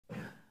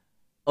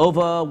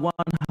Over 100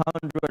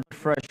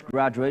 fresh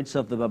graduates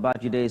of the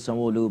Babajide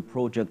Sanwo-Olu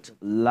Project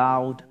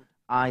Loud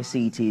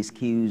ICT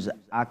Skills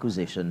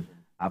Acquisition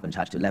have been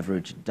charged to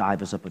leverage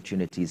diverse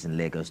opportunities in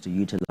Lagos to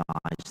utilize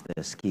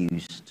their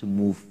skills to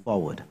move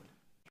forward.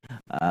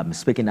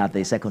 Speaking at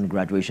the second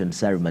graduation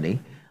ceremony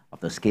of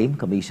the scheme,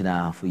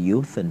 Commissioner for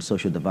Youth and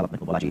Social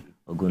Development, Babajide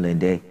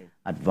Ogunlende,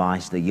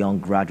 advised the young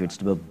graduates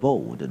to be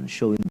bold and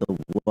showing the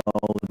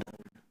world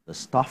the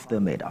stuff they're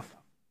made of.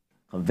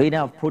 Convener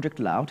of Project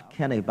Loud,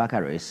 Kenny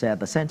Bakare, said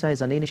the center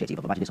is an initiative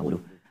of Babajide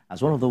Sanwo-Olu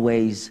as one of the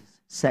ways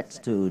set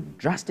to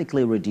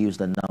drastically reduce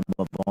the number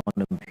of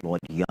unemployed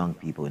young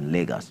people in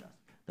Lagos.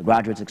 The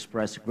graduates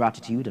expressed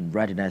gratitude and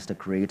readiness to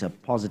create a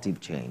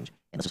positive change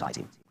in the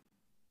society.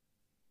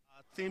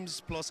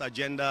 Themes plus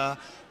agenda,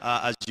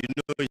 as you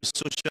know, is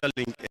social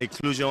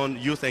inclusion,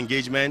 youth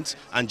engagement,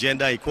 and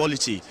gender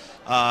equality.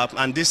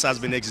 And this has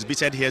been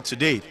exhibited here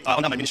today.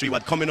 Under my ministry,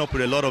 we're coming up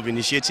with a lot of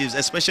initiatives,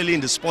 especially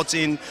in the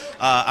sporting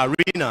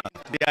arena.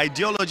 The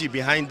ideology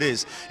behind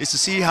this is to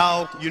see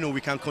how, we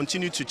can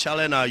continue to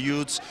challenge our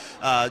youths,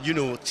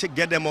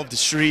 get them off the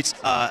streets,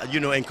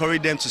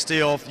 encourage them to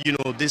stay off,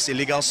 these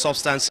illegal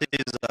substances,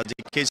 the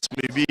case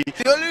may be.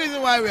 The only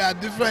reason why we are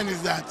different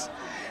is that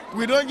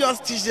we don't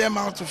just teach them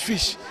how to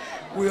fish,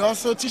 we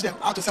also teach them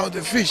how to sell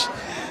the fish.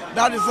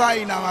 That is why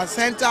in our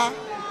center,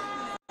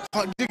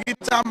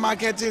 digital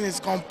marketing is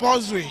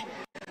compulsory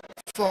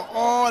for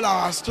all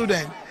our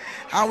students.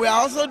 And we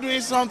are also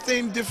doing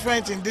something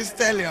different in this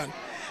stallion.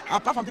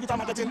 Apart from digital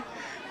marketing,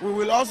 we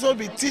will also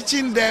be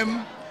teaching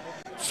them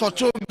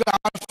photography.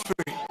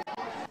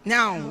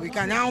 Now we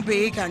can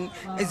bake, and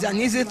it's an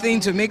easy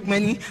thing to make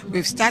money.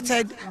 We've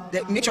started,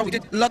 make sure we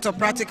did a lot of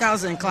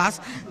practicals in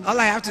class. All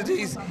I have to do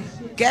is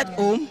get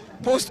home,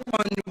 post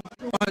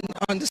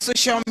on the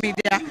social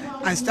media,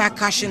 and start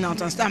cashing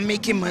out and start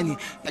making money.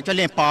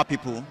 Actually empower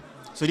people.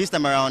 So this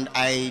time around,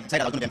 I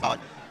decided I was going to be empowered.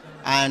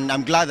 And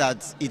I'm glad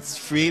that it's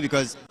free,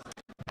 because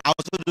I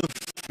also do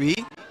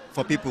free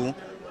for people.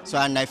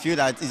 And I feel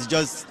that it's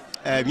just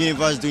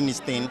universe doing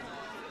its thing.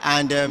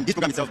 And this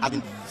program itself has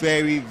been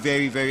very,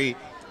 very, very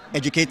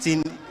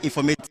educating,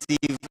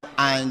 informative,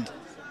 and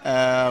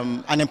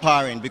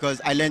empowering, because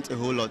I learned a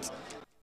whole lot.